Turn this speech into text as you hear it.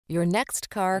Your next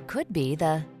car could be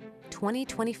the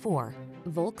 2024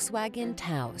 Volkswagen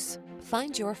Taos.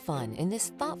 Find your fun in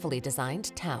this thoughtfully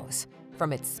designed Taos.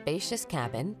 From its spacious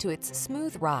cabin to its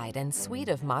smooth ride and suite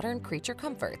of modern creature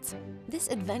comforts, this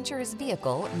adventurous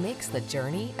vehicle makes the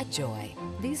journey a joy.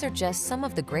 These are just some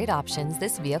of the great options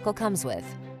this vehicle comes with: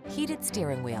 heated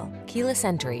steering wheel, keyless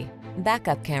entry,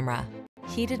 backup camera,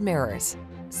 heated mirrors,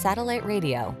 satellite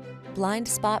radio, blind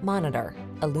spot monitor,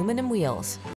 aluminum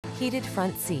wheels, heated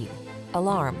front seat,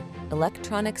 alarm,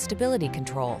 electronic stability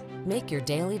control. Make your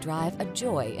daily drive a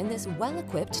joy in this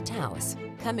well-equipped Taos.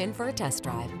 Come in for a test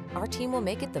drive. Our team will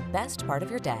make it the best part of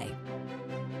your day.